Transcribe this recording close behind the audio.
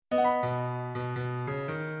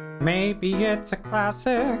Maybe it's a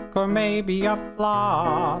classic or maybe a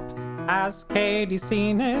flop. Has Katie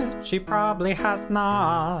seen it? She probably has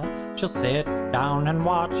not. She'll sit down and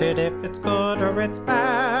watch it if it's good or it's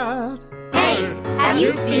bad. Hey, have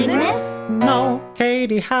you seen this? No,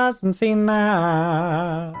 Katie hasn't seen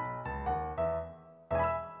that.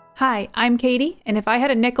 Hi, I'm Katie, and if I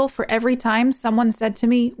had a nickel for every time someone said to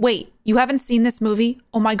me, wait, you haven't seen this movie?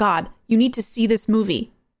 Oh my God, you need to see this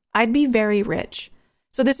movie, I'd be very rich.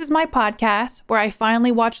 So this is my podcast where I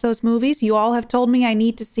finally watch those movies you all have told me I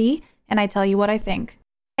need to see, and I tell you what I think.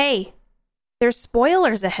 Hey, there's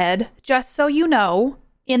spoilers ahead, just so you know.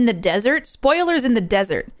 In the desert? Spoilers in the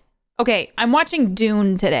desert. Okay, I'm watching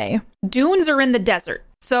Dune today. Dunes are in the desert.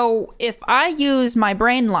 So if I use my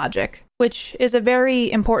brain logic, which is a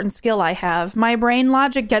very important skill I have, my brain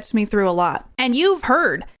logic gets me through a lot. And you've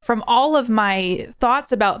heard from all of my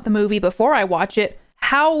thoughts about the movie before I watch it,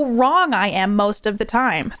 how wrong I am most of the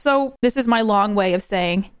time. So this is my long way of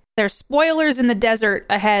saying there's spoilers in the desert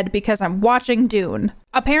ahead because I'm watching Dune.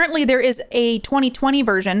 Apparently there is a 2020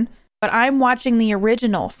 version, but I'm watching the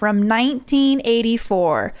original from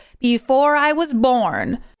 1984, before I was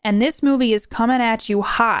born. And this movie is coming at you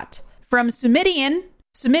hot. From Sumidian.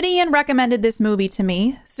 Sumidian recommended this movie to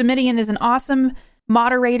me. Sumidian is an awesome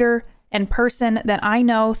moderator and person that I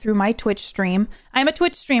know through my Twitch stream. I'm a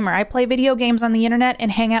Twitch streamer. I play video games on the internet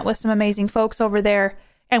and hang out with some amazing folks over there.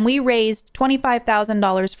 And we raised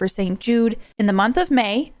 $25,000 for St. Jude in the month of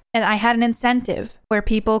May. And I had an incentive where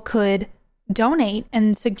people could donate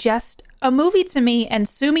and suggest a movie to me. And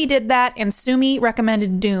Sumi did that. And Sumi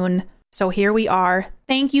recommended Dune. So here we are.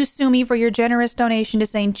 Thank you, Sumi, for your generous donation to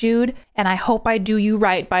St. Jude. And I hope I do you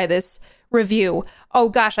right by this review. Oh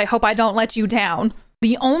gosh, I hope I don't let you down.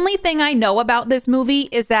 The only thing I know about this movie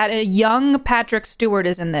is that a young Patrick Stewart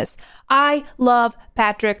is in this. I love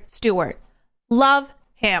Patrick Stewart. Love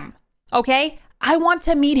him. Okay? I want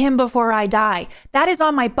to meet him before I die. That is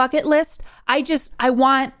on my bucket list. I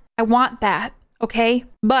want that. Okay?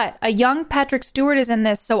 But a young Patrick Stewart is in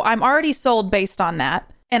this, so I'm already sold based on that.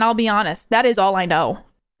 And I'll be honest, that is all I know.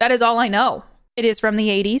 That is all I know. It is from the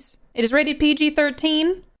 80s. It is rated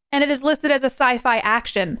PG-13, and it is listed as a sci-fi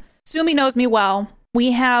action. Sumi knows me well.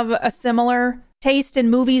 We have a similar taste in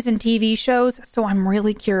movies and TV shows, so I'm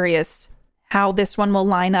really curious how this one will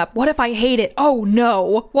line up. What if I hate it? Oh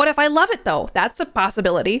no. What if I love it though? That's a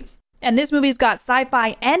possibility. And this movie's got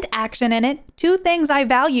sci-fi and action in it, two things I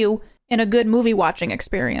value in a good movie watching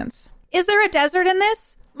experience. Is there a desert in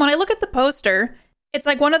this? When I look at the poster, it's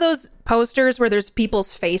like one of those posters where there's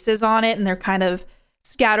people's faces on it and they're kind of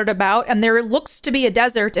scattered about, and there looks to be a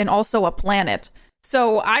desert and also a planet.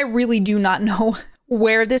 So I really do not know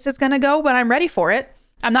where this is going to go, but I'm ready for it.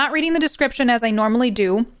 I'm not reading the description as I normally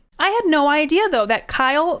do. I had no idea, though, that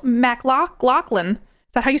Kyle MacLachlan,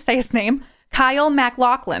 is that how you say his name? Kyle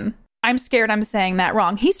MacLachlan. I'm scared I'm saying that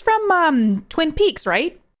wrong. He's from Twin Peaks,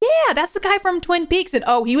 right? Yeah, that's the guy from Twin Peaks. And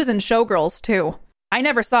oh, he was in Showgirls, too. I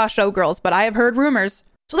never saw Showgirls, but I have heard rumors.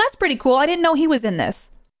 So that's pretty cool. I didn't know he was in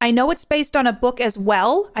this. I know it's based on a book as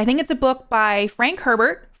well. I think it's a book by Frank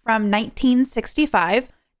Herbert from 1965.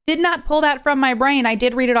 Did not pull that from my brain. I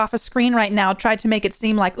did read it off a screen right now. Tried to make it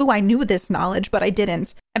seem like, ooh, I knew this knowledge, but I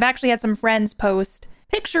didn't. I've actually had some friends post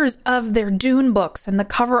pictures of their Dune books, and the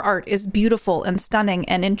cover art is beautiful and stunning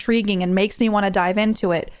and intriguing and makes me want to dive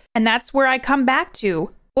into it. And that's where I come back to.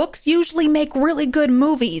 Books usually make really good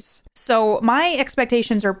movies, so my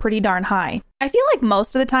expectations are pretty darn high. I feel like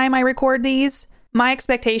most of the time I record these, my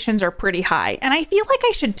expectations are pretty high, and I feel like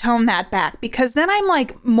I should tone that back because then I'm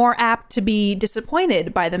like more apt to be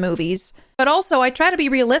disappointed by the movies. But also I try to be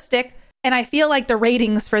realistic, and I feel like the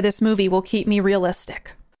ratings for this movie will keep me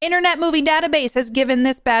realistic. Internet Movie Database has given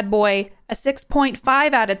this bad boy a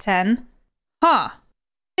 6.5 out of 10.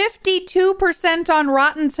 52% on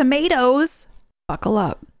Rotten Tomatoes. Buckle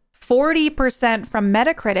up. 40% from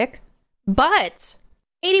Metacritic, but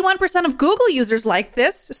 81% of Google users like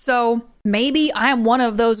this, so maybe I'm one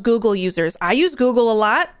of those Google users. I use Google a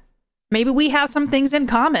lot. Maybe we have some things in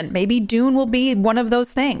common. Maybe Dune will be one of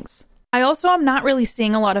those things. I also am not really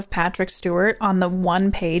seeing a lot of Patrick Stewart on the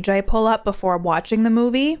one page I pull up before watching the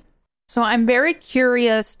movie, so I'm very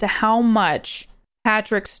curious to how much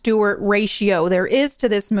Patrick Stewart ratio there is to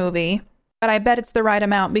this movie. But I bet it's the right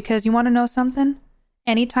amount because you want to know something?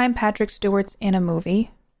 Anytime Patrick Stewart's in a movie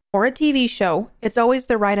or a TV show, it's always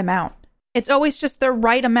the right amount. It's always just the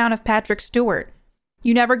right amount of Patrick Stewart.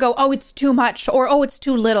 You never go, oh, it's too much or oh, it's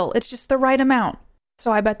too little. It's just the right amount.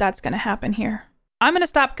 So I bet that's going to happen here. I'm going to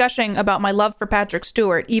stop gushing about my love for Patrick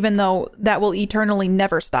Stewart, even though that will eternally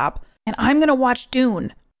never stop. And I'm going to watch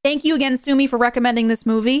Dune. Thank you again, Sumi, for recommending this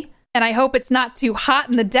movie. And I hope it's not too hot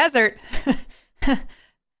in the desert. All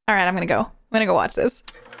right, I'm going to go watch this.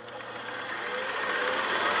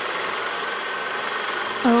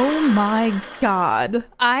 Oh my God.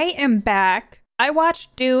 I am back. I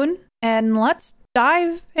watched Dune, and let's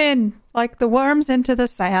dive in like the worms into the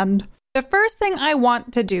sand. The first thing I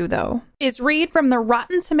want to do, though, is read from the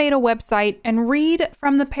Rotten Tomato website and read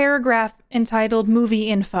from the paragraph entitled Movie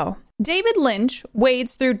Info. David Lynch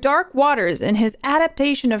wades through dark waters in his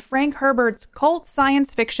adaptation of Frank Herbert's cult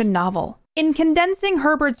science fiction novel. In condensing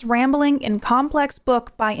Herbert's rambling and complex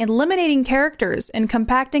book by eliminating characters and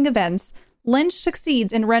compacting events, Lynch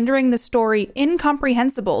succeeds in rendering the story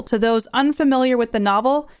incomprehensible to those unfamiliar with the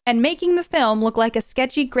novel and making the film look like a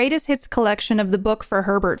sketchy greatest hits collection of the book for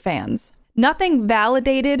Herbert fans. Nothing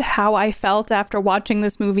validated how I felt after watching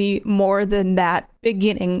this movie more than that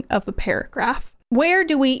beginning of a paragraph. Where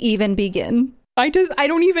do we even begin? I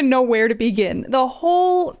don't even know where to begin. The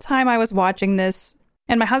whole time I was watching this,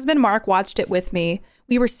 and my husband Mark watched it with me,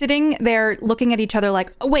 we were sitting there looking at each other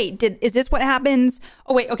like, oh, wait, is this what happens?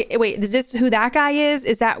 Oh, wait, okay, wait, is this who that guy is?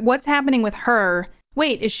 Is that what's happening with her?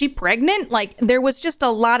 Wait, is she pregnant? Like, there was just a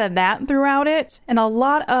lot of that throughout it and a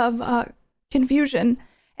lot of confusion.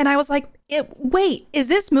 And I was like, wait, is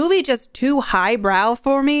this movie just too highbrow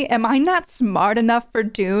for me? Am I not smart enough for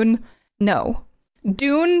Dune? No.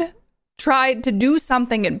 Dune tried to do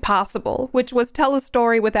something impossible, which was tell a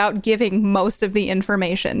story without giving most of the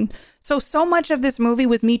information. So much of this movie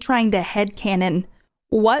was me trying to headcanon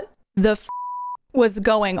what the was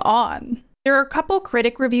going on. There are a couple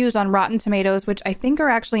critic reviews on Rotten Tomatoes, which I think are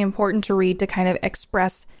actually important to read to kind of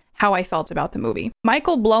express how I felt about the movie.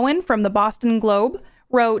 Michael Blowen from the Boston Globe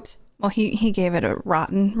wrote, well, he gave it a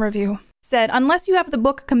rotten review, said, unless you have the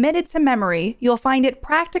book committed to memory, you'll find it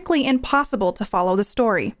practically impossible to follow the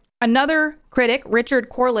story. Another critic, Richard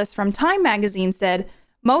Corliss from Time magazine, said,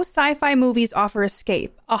 most sci-fi movies offer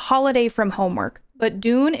escape, a holiday from homework, but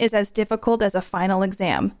Dune is as difficult as a final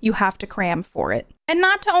exam. You have to cram for it. And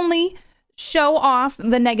not to only show off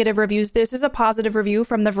the negative reviews, this is a positive review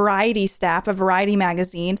from the Variety staff of Variety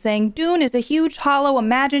magazine saying Dune is a huge, hollow,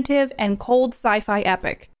 imaginative, and cold sci-fi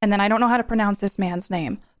epic. And then I don't know how to pronounce this man's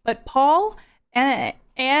name, but Paul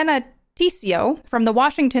Anatisio from the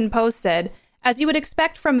Washington Post said, as you would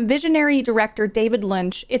expect from visionary director David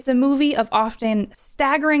Lynch, it's a movie of often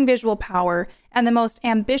staggering visual power and the most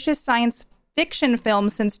ambitious science fiction film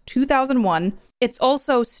since 2001. It's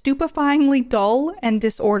also stupefyingly dull and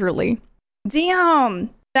disorderly.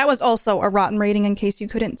 Damn! That was also a rotten rating in case you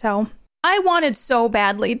couldn't tell. I wanted so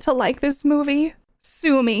badly to like this movie.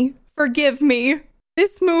 Sue me. Forgive me.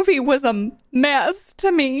 This movie was a mess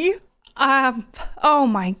to me. Oh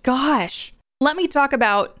my gosh. Let me talk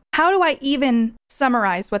about how do I even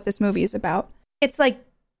summarize what this movie is about? It's like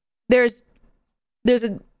there's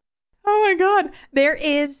a oh my god, there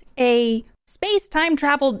is a space-time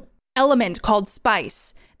travel element called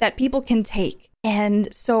spice that people can take.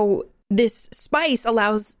 And so this spice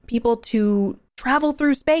allows people to travel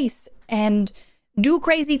through space and do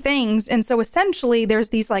crazy things. And so essentially there's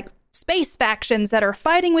these like space factions that are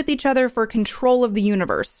fighting with each other for control of the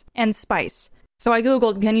universe and spice. So I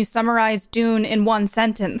Googled, can you summarize Dune in one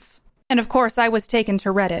sentence? And of course, I was taken to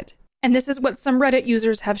Reddit. And this is what some Reddit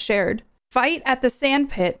users have shared. Fight at the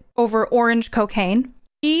sandpit over orange cocaine.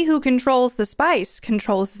 He who controls the spice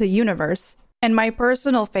controls the universe. And my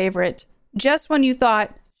personal favorite, just when you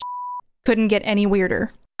thought couldn't get any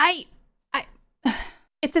weirder.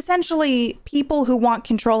 It's essentially people who want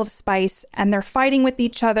control of spice and they're fighting with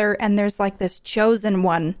each other. And there's like this chosen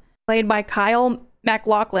one played by Kyle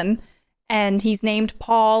MacLachlan. And he's named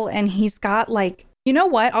Paul, and he's got like, you know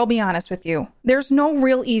what? I'll be honest with you. There's no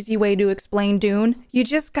real easy way to explain Dune. You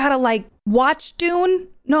just gotta like watch Dune.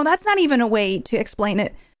 No, that's not even a way to explain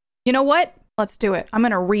it. You know what? Let's do it. I'm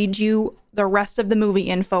gonna read you the rest of the movie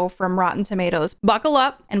info from Rotten Tomatoes. Buckle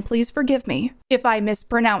up, and please forgive me if I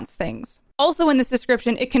mispronounce things. Also in this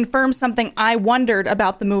description, it confirms something I wondered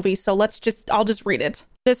about the movie, so I'll just read it.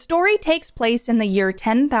 The story takes place in the year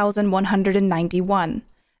 10,191.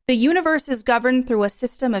 The universe is governed through a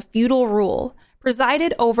system of feudal rule,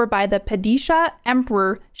 presided over by the Padishah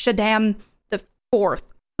Emperor Shaddam IV,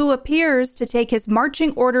 who appears to take his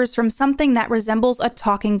marching orders from something that resembles a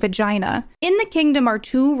talking vagina. In the kingdom are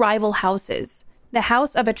two rival houses, the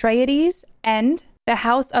House of Atreides and the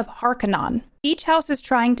House of Harkonnen. Each house is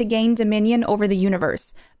trying to gain dominion over the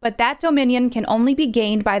universe, but that dominion can only be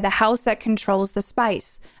gained by the house that controls the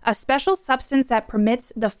spice, a special substance that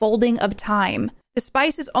permits the folding of time. The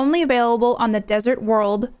spice is only available on the desert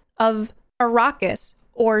world of Arrakis,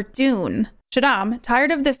 or Dune. Shaddam,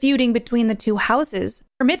 tired of the feuding between the two houses,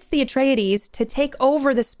 permits the Atreides to take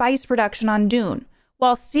over the spice production on Dune,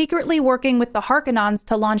 while secretly working with the Harkonnens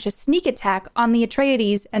to launch a sneak attack on the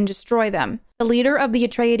Atreides and destroy them. The leader of the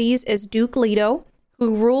Atreides is Duke Leto,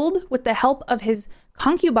 who ruled with the help of his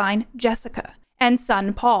concubine Jessica and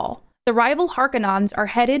son Paul. The rival Harkonnens are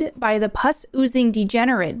headed by the pus-oozing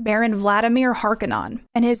degenerate Baron Vladimir Harkonnen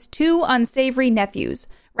and his two unsavory nephews,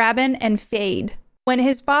 Rabban and Fade. When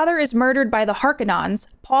his father is murdered by the Harkonnens,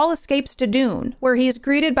 Paul escapes to Dune, where he is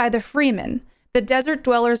greeted by the Freemen, the desert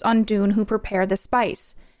dwellers on Dune who prepare the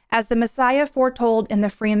spice, as the Messiah foretold in the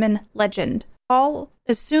Freeman legend. Paul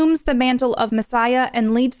assumes the mantle of Messiah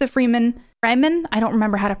and leads the Freemen, I don't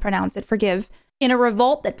remember how to pronounce it, forgive, in a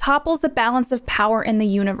revolt that topples the balance of power in the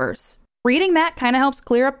universe. Reading that kind of helps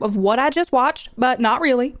clear up of what I just watched, but not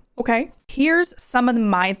really, okay? Here's some of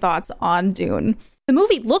my thoughts on Dune. The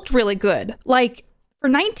movie looked really good. Like, for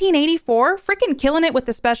 1984, freaking killing it with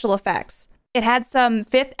the special effects. It had some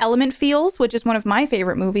Fifth Element feels, which is one of my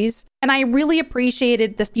favorite movies, and I really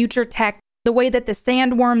appreciated the future tech, the way that the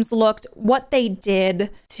sandworms looked, what they did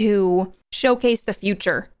to showcase the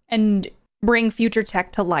future and bring future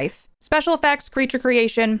tech to life. Special effects, creature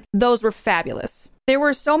creation, those were fabulous. There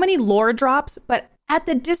were so many lore drops, but at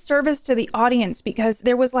the disservice to the audience, because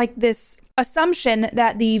there was like this assumption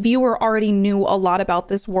that the viewer already knew a lot about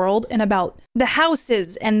this world and about the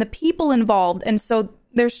houses and the people involved. And so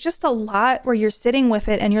there's just a lot where you're sitting with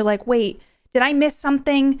it and you're like, wait, did I miss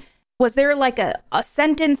something? Was there like a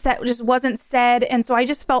sentence that just wasn't said? And so I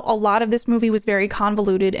just felt a lot of this movie was very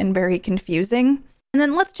convoluted and very confusing. And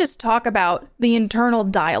then let's just talk about the internal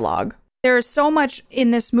dialogue. There is so much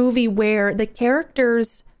in this movie where the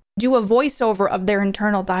characters do a voiceover of their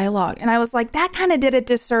internal dialogue. And I was like, that kind of did a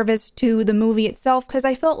disservice to the movie itself, because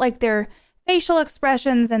I felt like their facial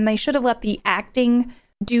expressions and they should have let the acting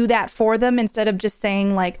do that for them instead of just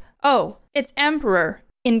saying like, oh, it's Emperor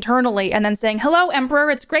internally and then saying, hello,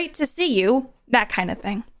 Emperor, it's great to see you. That kind of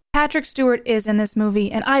thing. Patrick Stewart is in this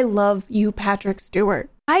movie, and I love you, Patrick Stewart.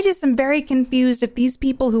 I just am very confused if these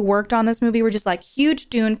people who worked on this movie were just like huge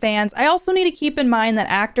Dune fans. I also need to keep in mind that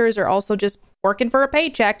actors are also just working for a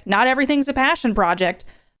paycheck. Not everything's a passion project.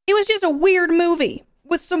 It was just a weird movie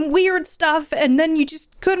with some weird stuff, and then you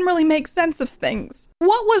just couldn't really make sense of things.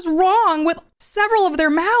 What was wrong with several of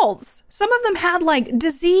their mouths? Some of them had like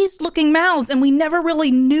diseased looking mouths, and we never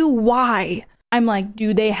really knew why. I'm like,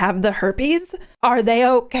 do they have the herpes? Are they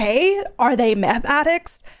okay? Are they meth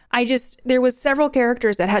addicts? There was several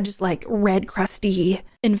characters that had just like red, crusty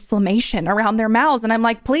inflammation around their mouths. And I'm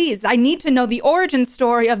like, please, I need to know the origin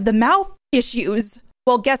story of the mouth issues.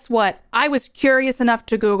 Well, guess what? I was curious enough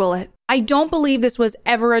to Google it. I don't believe this was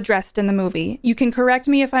ever addressed in the movie. You can correct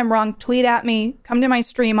me if I'm wrong, tweet at me, come to my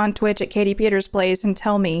stream on Twitch at Katie Peters Plays and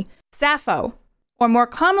tell me. Sappho, or more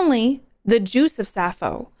commonly, the juice of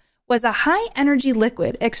sappho, was a high-energy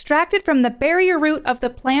liquid extracted from the barrier root of the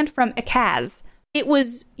plant from Akaz. It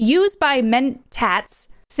was used by mentats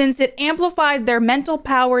since it amplified their mental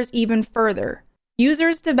powers even further.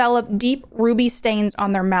 Users developed deep ruby stains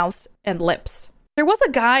on their mouths and lips. There was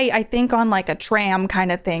a guy, I think, on like a tram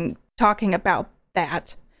kind of thing talking about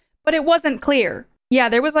that, but it wasn't clear. Yeah,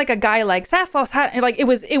 there was like a guy like Sappho's, like it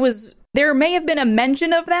was, there may have been a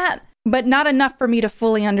mention of that, but not enough for me to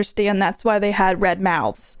fully understand that's why they had red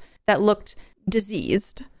mouths that looked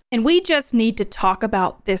diseased. And we just need to talk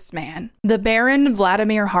about this man, the Baron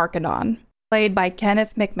Vladimir Harkonnen, played by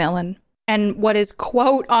Kenneth McMillan, and what is,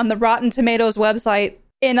 quote, on the Rotten Tomatoes website,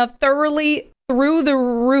 in a thoroughly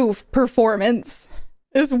through-the-roof performance,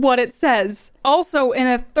 is what it says. Also, in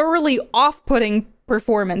a thoroughly off-putting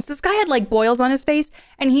performance. This guy had, like, boils on his face,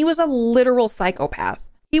 and he was a literal psychopath.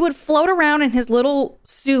 He would float around in his little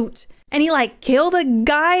suit, and he, like, killed a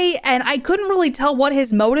guy, and I couldn't really tell what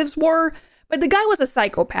his motives were, but the guy was a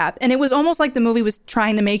psychopath, and it was almost like the movie was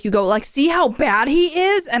trying to make you go, like, see how bad he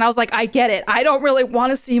is? And I was like, I get it. I don't really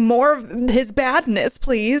want to see more of his badness,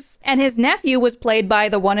 please. And his nephew was played by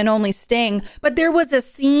the one and only Sting, but there was a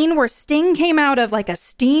scene where Sting came out of, like, a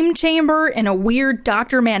steam chamber in a weird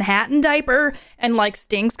Dr. Manhattan diaper, and, like,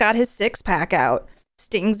 Sting's got his six-pack out.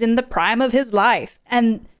 Sting's in the prime of his life,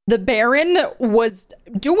 and the Baron was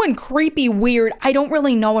doing creepy weird. I don't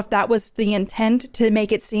really know if that was the intent, to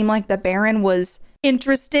make it seem like the Baron was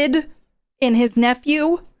interested in his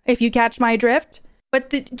nephew, if you catch my drift.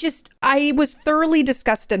 But I was thoroughly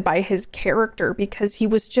disgusted by his character because he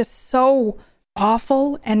was just so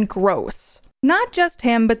awful and gross. Not just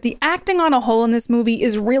him, but the acting on a whole in this movie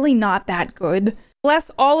is really not that good. Bless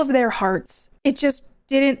all of their hearts. It just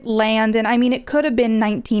didn't land. And I mean, it could have been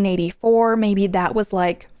 1984. Maybe that was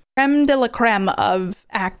like creme de la creme of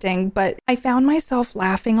acting, but I found myself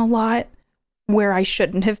laughing a lot where I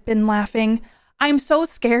shouldn't have been laughing. I'm so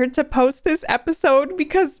scared to post this episode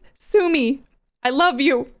because, Sumi, I love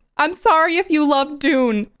you. I'm sorry if you love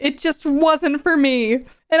Dune. It just wasn't for me.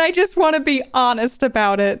 And I just want to be honest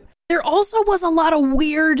about it. There also was a lot of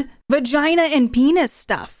weird vagina and penis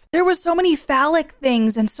stuff. There was so many phallic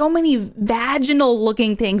things and so many vaginal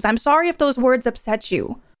looking things. I'm sorry if those words upset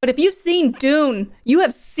you. But if you've seen Dune, you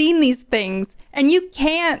have seen these things and you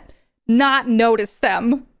can't not notice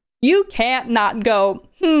them. You can't not go,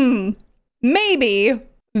 maybe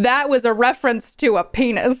that was a reference to a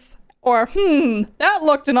penis. Or, that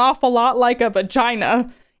looked an awful lot like a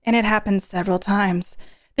vagina. And it happened several times.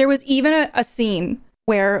 There was even a scene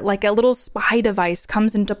where like a little spy device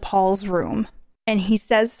comes into Paul's room and he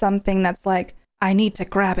says something that's like, I need to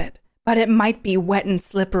grab it, but it might be wet and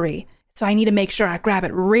slippery. So I need to make sure I grab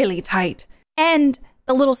it really tight. And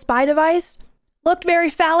the little spy device looked very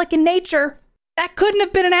phallic in nature. That couldn't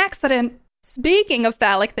have been an accident. Speaking of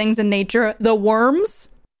phallic things in nature, the worms.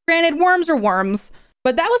 Granted, worms are worms.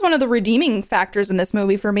 But that was one of the redeeming factors in this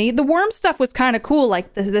movie for me. The worm stuff was kind of cool,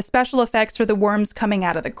 like the special effects for the worms coming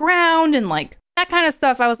out of the ground and like that kind of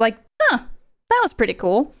stuff. I was like, that was pretty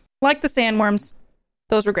cool. Like the sandworms.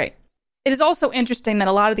 Those were great. It is also interesting that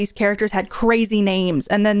a lot of these characters had crazy names.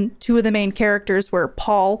 And then two of the main characters were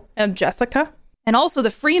Paul and Jessica. And also the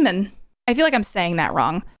Freeman. I feel like I'm saying that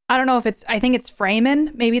wrong. I don't know if I think it's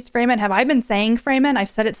Freeman. Maybe it's Freeman. Have I been saying Freeman? I've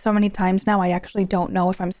said it so many times now, I actually don't know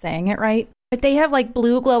if I'm saying it right. But they have like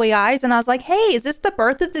blue glowy eyes. And I was like, hey, is this the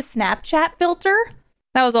birth of the Snapchat filter?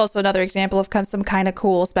 That was also another example of some kind of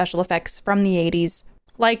cool special effects from the 80s.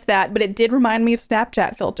 Like that, but it did remind me of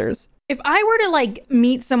Snapchat filters. If I were to like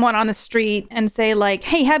meet someone on the street and say like,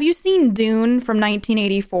 hey, have you seen Dune from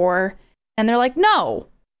 1984? And they're like, no.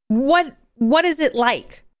 What is it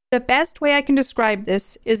like? The best way I can describe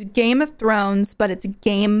this is Game of Thrones, but it's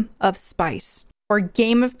Game of Spice. Or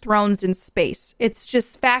Game of Thrones in space. It's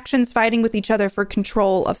just factions fighting with each other for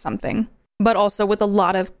control of something, but also with a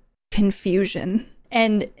lot of confusion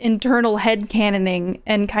and internal headcanoning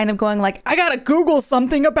and kind of going like, I gotta Google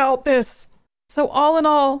something about this. So all in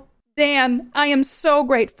all, Dan, I am so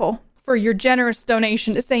grateful for your generous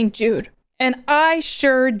donation to St. Jude. And I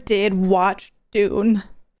sure did watch Dune.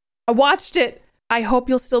 I watched it. I hope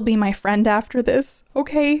you'll still be my friend after this.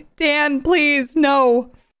 Okay, Dan, please,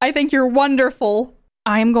 no. I think you're wonderful.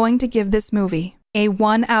 I am going to give this movie a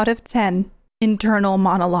 1 out of 10 internal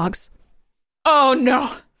monologues. Oh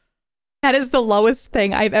no. That is the lowest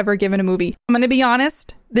thing I've ever given a movie. I'm going to be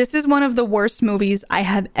honest. This is one of the worst movies I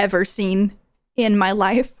have ever seen in my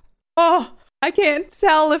life. Oh, I can't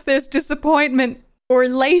tell if there's disappointment or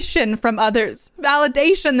elation from others.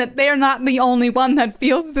 Validation that they're not the only one that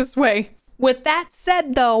feels this way. With that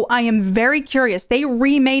said, though, I am very curious. They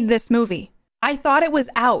remade this movie. I thought it was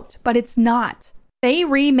out, but it's not. They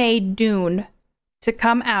remade Dune to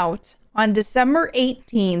come out on December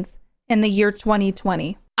 18th in the year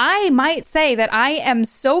 2020. I might say that I am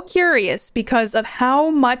so curious because of how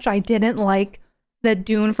much I didn't like the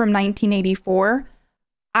Dune from 1984.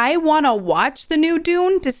 I want to watch the new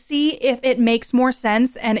Dune to see if it makes more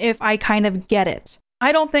sense and if I kind of get it.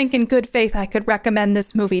 I don't think in good faith I could recommend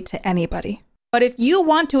this movie to anybody. But if you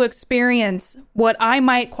want to experience what I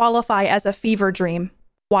might qualify as a fever dream,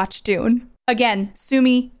 watch Dune. Again,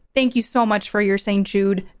 Sumi, thank you so much for your St.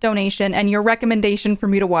 Jude donation and your recommendation for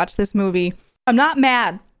me to watch this movie. I'm not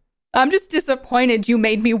mad. I'm just disappointed you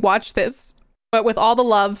made me watch this. But with all the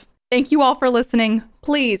love, thank you all for listening.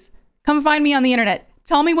 Please, come find me on the internet.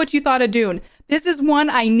 Tell me what you thought of Dune. This is one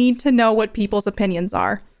I need to know what people's opinions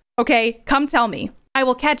are. Okay, come tell me. I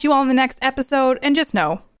will catch you all in the next episode, and just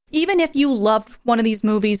know, even if you loved one of these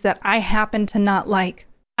movies that I happen to not like,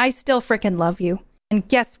 I still freaking love you. And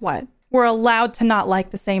guess what? We're allowed to not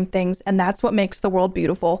like the same things, and that's what makes the world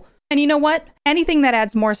beautiful. And you know what? Anything that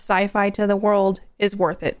adds more sci-fi to the world is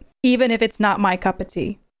worth it, even if it's not my cup of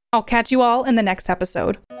tea. I'll catch you all in the next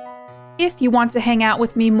episode. If you want to hang out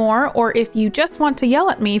with me more, or if you just want to yell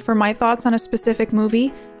at me for my thoughts on a specific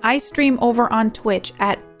movie, I stream over on Twitch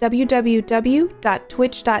at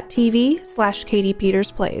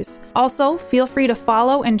www.twitch.tv/KatiePetersPlays. Also, feel free to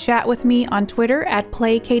follow and chat with me on Twitter at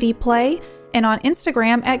PlayKatiePlay and on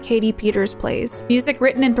Instagram at KatiePetersPlays. Music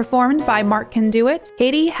written and performed by Mark Can Do It.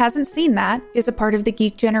 Katie Hasn't Seen That is a part of the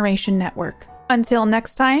Geek Generation Network. Until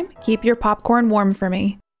next time, keep your popcorn warm for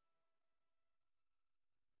me.